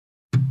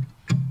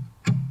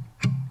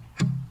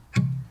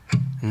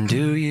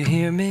Do you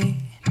hear me?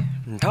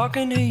 I'm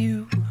talking to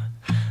you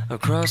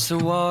across the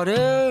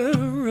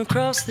water,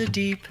 across the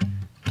deep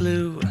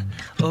blue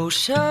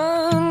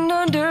ocean,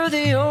 under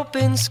the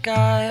open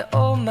sky.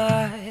 Oh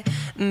my,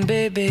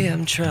 baby,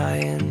 I'm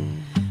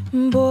trying.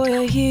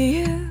 Boy, I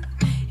hear you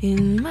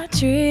in my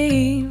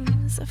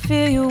dreams. I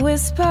feel you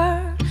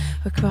whisper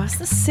across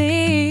the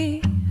sea.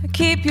 I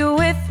keep you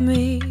with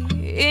me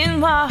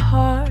in my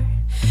heart.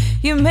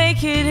 You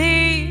make it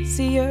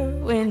easier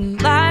when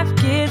life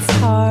gets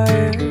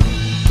hard.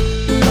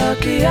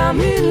 Lucky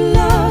I'm in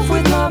love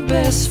with my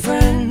best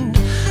friend.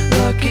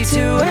 Lucky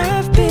to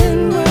have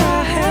been where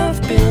I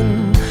have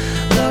been.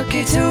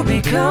 Lucky to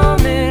be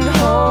coming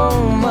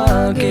home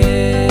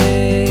again.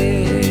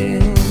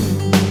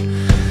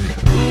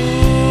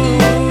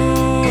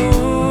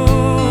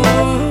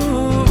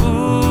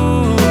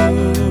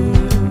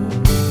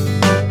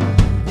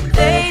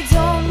 They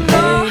don't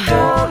know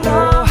how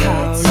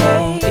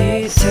long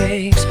it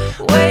takes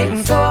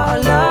waiting for a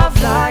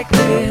love like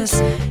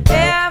this.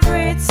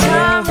 Every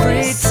time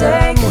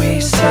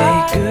we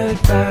say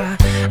goodbye,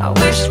 I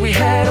wish we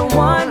had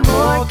one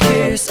more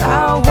kiss.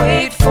 I'll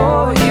wait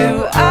for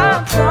you,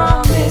 I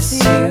promise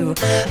you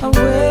I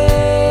will.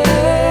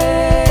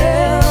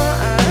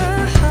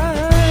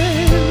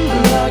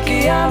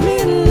 Lucky I'm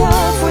in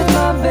love with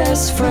my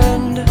best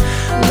friend.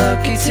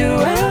 Lucky to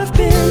have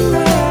been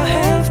where I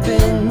have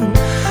been.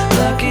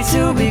 Lucky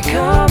to be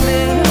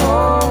coming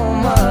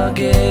home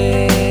again.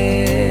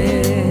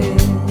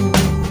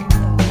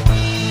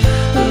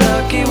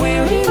 Lucky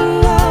we're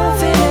in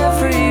love in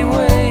every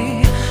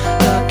way.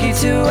 Lucky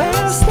to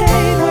have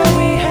stayed where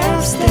we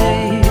have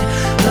stayed.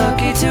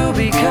 Lucky to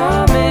be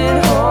coming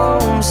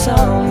home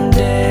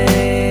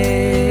someday.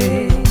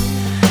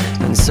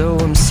 And so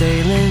I'm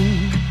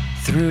sailing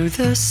through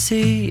the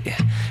sea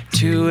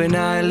to an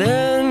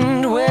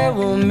island where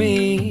we'll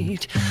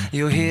meet.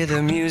 You'll hear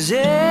the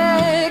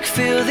music,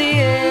 feel the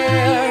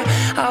air.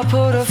 I'll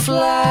put a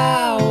flag